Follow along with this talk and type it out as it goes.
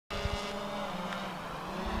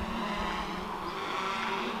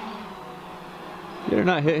Better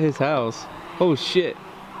not hit his house. Oh shit.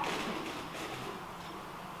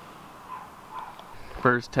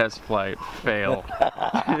 First test flight, fail.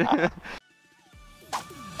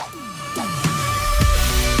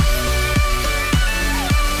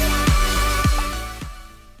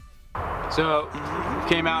 So,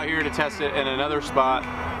 came out here to test it in another spot,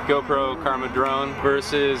 GoPro Karma drone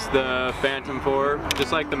versus the Phantom 4.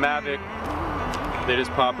 Just like the Mavic, they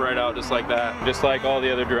just pop right out just like that. Just like all the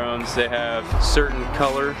other drones, they have certain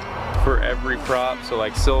color for every prop. So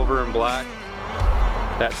like silver and black.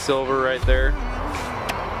 That silver right there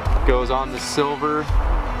goes on the silver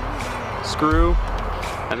screw,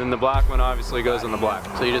 and then the black one obviously goes on the black.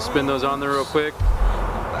 So you just spin those on there real quick,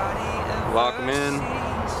 lock them in.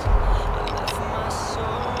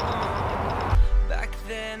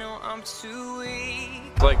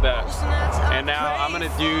 Like that. And now I'm gonna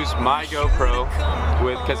use my GoPro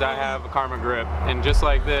because I have a Karma grip, and just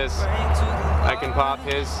like this I can pop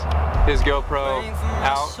his GoPro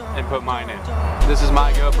out and put mine in. This is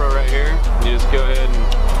my GoPro right here. You just go ahead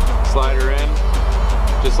and slide her in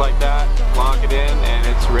just like that, lock it in, and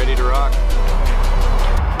it's ready to rock.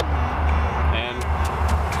 And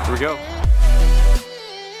here we go.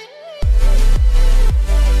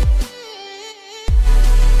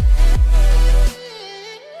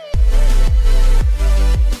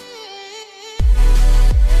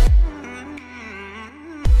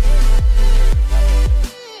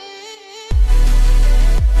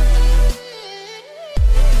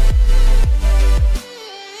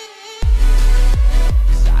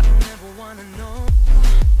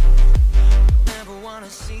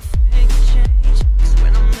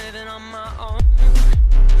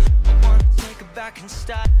 And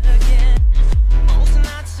start again. Most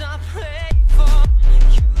nights I pray for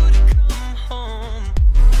you to come home.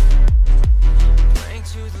 Praying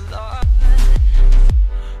to the Lord,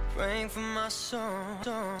 praying for my soul.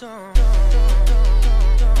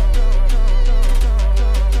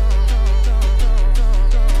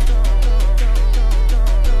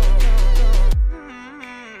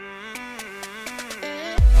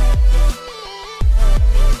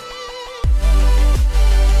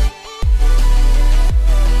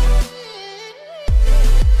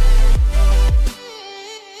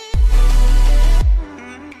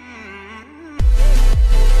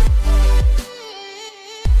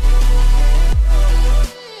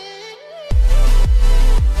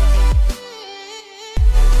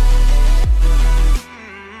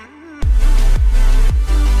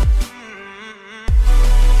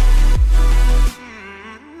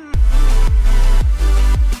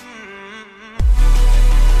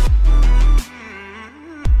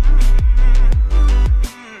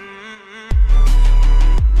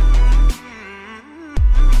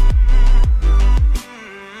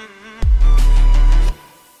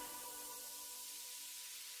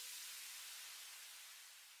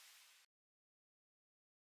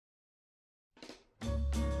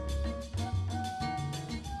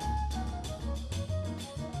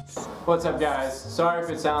 What's up guys? Sorry if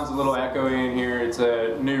it sounds a little echoey in here. It's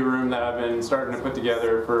a new room that I've been starting to put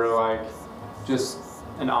together for like just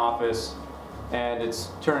an office, and it's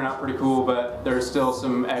turning out pretty cool, but there's still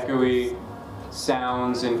some echoey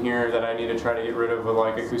sounds in here that I need to try to get rid of with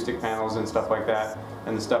like acoustic panels and stuff like that,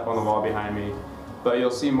 and the stuff on the wall behind me. But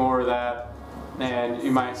you'll see more of that, and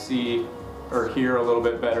you might see or hear a little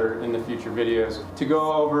bit better in the future videos. To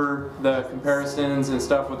go over the comparisons and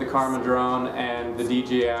stuff with the Karma drone and the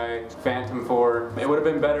DJI Phantom 4, it would have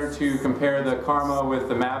been better to compare the Karma with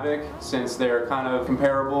the Mavic, since they're kind of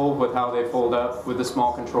comparable with how they fold up with the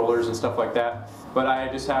small controllers and stuff like that. But I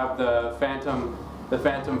just have the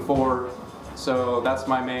Phantom 4, so that's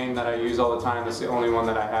my main that I use all the time. That's the only one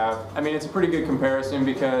that I have. I mean, it's a pretty good comparison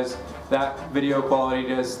because that video quality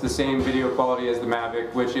does the same video quality as the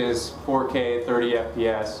Mavic, which is 4K 30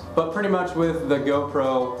 FPS. But pretty much with the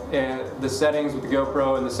GoPro, the settings with the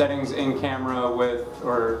GoPro and the settings in camera with,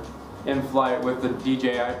 or in flight with the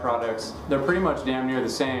DJI products, they're pretty much damn near the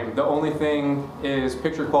same. The only thing is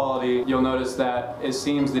picture quality. You'll notice that it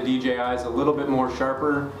seems the DJI is a little bit more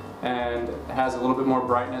sharper and has a little bit more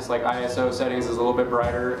brightness, like ISO settings is a little bit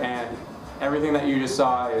brighter, and everything that you just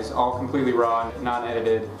saw is all completely raw,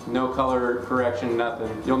 non-edited, no color correction, nothing.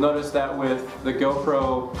 You'll notice that with the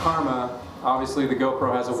GoPro Karma, obviously the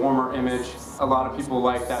GoPro has a warmer image. A lot of people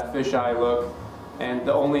like that fisheye look, and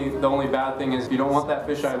the only bad thing is if you don't want that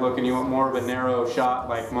fisheye look and you want more of a narrow shot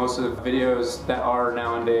like most of the videos that are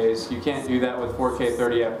nowadays, you can't do that with 4K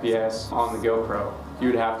 30 FPS on the GoPro. You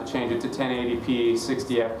would have to change it to 1080p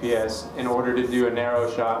 60 FPS in order to do a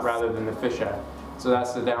narrow shot rather than the fisheye. So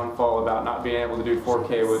that's the downfall about not being able to do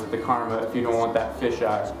 4K with the Karma if you don't want that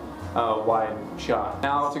fisheye. wide shot.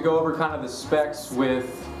 Now to go over kind of the specs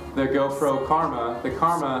with the GoPro Karma.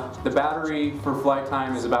 The battery for flight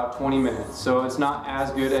time is about 20 minutes, so it's not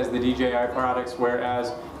as good as the DJI products,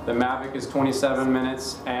 whereas the Mavic is 27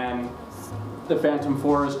 minutes and the Phantom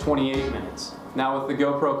 4 is 28 minutes. Now with the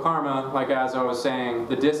GoPro Karma, like as I was saying,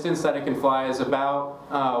 the distance that it can fly is about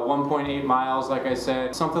 1.8 miles, like I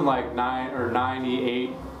said, something like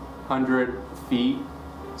 9,800 feet.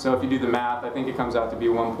 So if you do the math, I think it comes out to be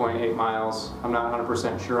 1.8 miles. I'm not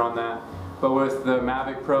 100% sure on that. But with the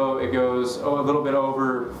Mavic Pro, it goes a little bit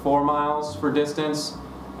over 4 miles for distance,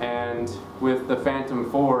 and with the Phantom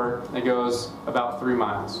 4, it goes about 3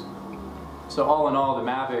 miles. So all in all, the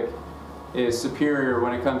Mavic is superior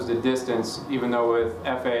when it comes to distance, even though with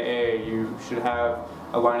FAA, you should have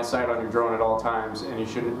a line of sight on your drone at all times, and you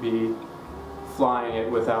shouldn't be flying it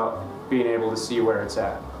without being able to see where it's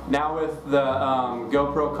at. Now with the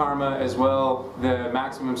GoPro Karma as well, the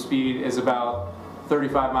maximum speed is about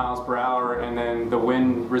 35 miles per hour, and then the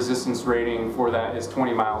wind resistance rating for that is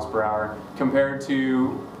 20 miles per hour. Compared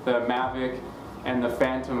to the Mavic and the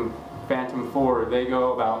Phantom 4, they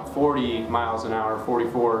go about 40 miles an hour,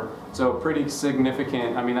 44. So pretty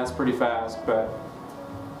significant. I mean, that's pretty fast, but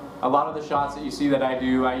a lot of the shots that you see that I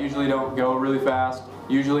do, I usually don't go really fast.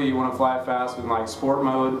 Usually you want to fly fast in like sport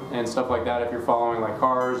mode and stuff like that if you're following like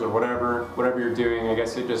cars or whatever you're doing. I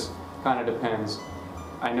guess it just kind of depends.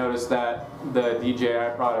 I noticed that the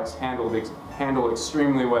DJI products handle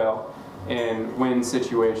extremely well in wind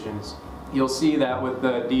situations. You'll see that with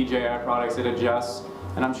the DJI products it adjusts,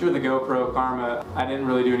 and I'm sure the GoPro Karma, I didn't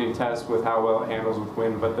really do any tests with how well it handles with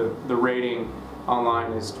wind, but the rating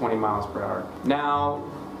online is 20 miles per hour. Now,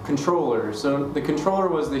 controller. So the controller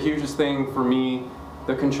was the hugest thing for me.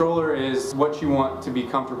 The controller is what you want to be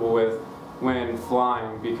comfortable with when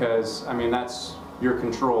flying, because I mean that's your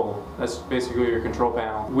control. That's basically your control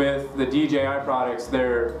panel. With the DJI products,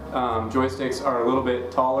 their joysticks are a little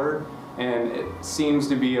bit taller, and it seems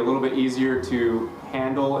to be a little bit easier to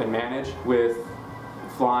handle and manage with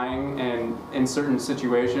flying and in certain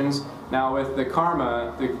situations. Now with the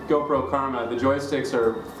Karma, the GoPro Karma, the joysticks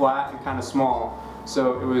are flat and kind of small.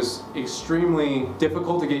 So it was extremely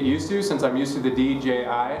difficult to get used to since I'm used to the DJI.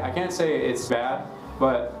 I can't say it's bad,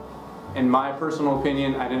 but in my personal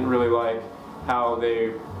opinion, I didn't really like how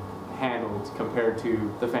they handled compared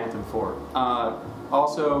to the Phantom 4.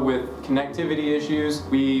 Also with connectivity issues,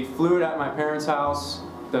 we flew it at my parents' house,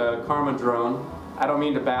 the Karma drone. I don't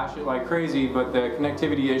mean to bash it like crazy, but the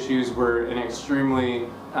connectivity issues were an extremely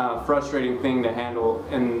frustrating thing to handle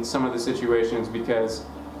in some of the situations, because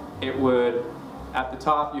it would, at the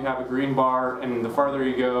top you have a green bar, and the farther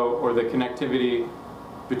you go, or the connectivity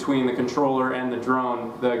between the controller and the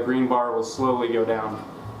drone, the green bar will slowly go down.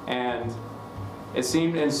 And it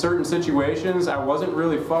seemed in certain situations I wasn't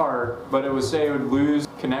really far, but it would say it would lose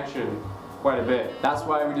connection quite a bit. That's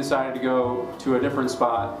why we decided to go to a different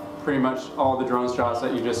spot. Pretty much all the drone shots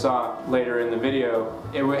that you just saw later in the video,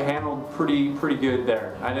 it handled pretty good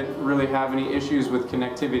there. I didn't really have any issues with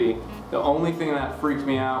connectivity. The only thing that freaked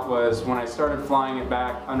me out was when I started flying it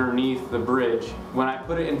back underneath the bridge. When I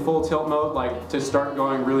put it in full tilt mode, like to start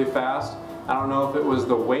going really fast, I don't know if it was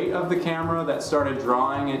the weight of the camera that started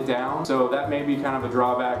drawing it down, so that may be kind of a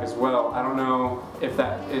drawback as well. I don't know if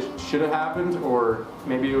it should have happened, or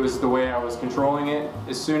maybe it was the way I was controlling it.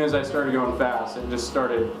 As soon as I started going fast, it just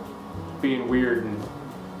started being weird and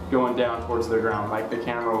going down towards the ground, like the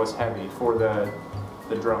camera was heavy for the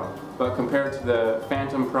drone. But compared to the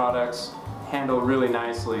Phantom products, handle really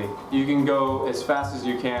nicely. You can go as fast as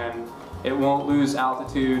you can. It won't lose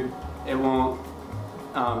altitude. It won't.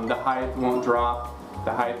 The height won't drop,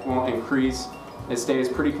 the height won't increase. It stays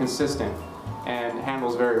pretty consistent and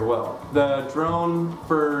handles very well. The drone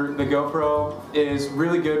for the GoPro is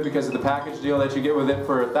really good because of the package deal that you get with it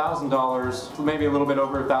for $1,000, maybe a little bit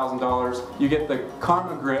over $1,000. You get the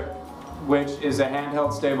Karma Grip, which is a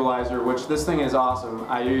handheld stabilizer, which this thing is awesome.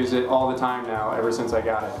 I use it all the time now, ever since I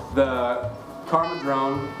got it. The Karma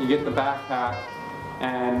drone, you get the backpack,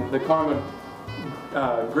 and the Karma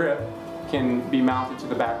Grip can be mounted to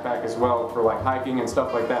the backpack as well for like hiking and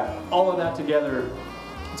stuff like that. All of that together,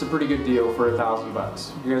 it's a pretty good deal for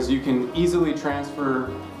 $1,000, because you can easily transfer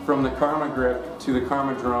from the Karma Grip to the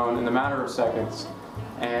Karma drone in a matter of seconds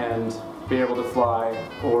and be able to fly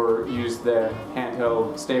or use the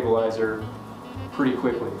handheld stabilizer pretty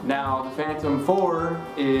quickly. Now the Phantom 4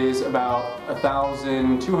 is about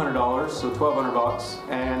 $1,200, so $1,200,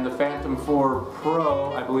 and the Phantom 4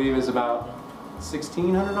 Pro I believe is about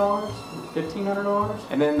 $1,600, $1,500,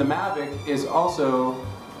 and then the Mavic is also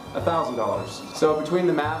 $1,000. So between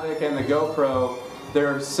the Mavic and the GoPro,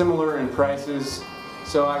 they're similar in prices,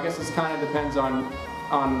 So I guess it kind of depends on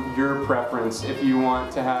your preference. If you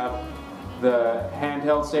want to have the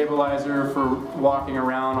handheld stabilizer for walking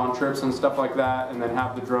around on trips and stuff like that, and then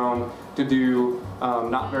have the drone to do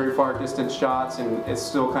not very far distance shots and it's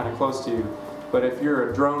still kind of close to you. But if you're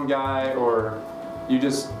a drone guy, or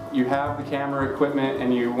you have the camera equipment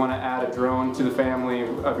and you want to add a drone to the family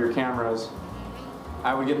of your cameras,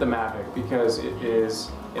 I would get the Mavic, because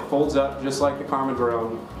it folds up just like the Karma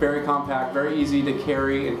drone. Very compact, very easy to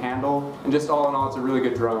carry and handle, and just all in all, it's a really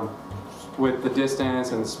good drone with the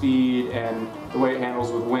distance and the speed and the way it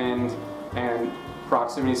handles with wind and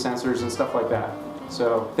proximity sensors and stuff like that.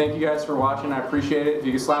 So thank you guys for watching. I appreciate it. If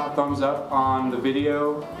you could slap a thumbs up on the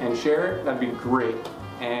video and share it, that'd be great.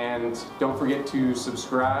 And don't forget to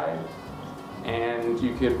subscribe, and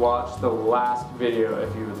you could watch the last video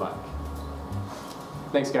if you would like.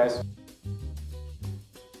 Thanks, guys.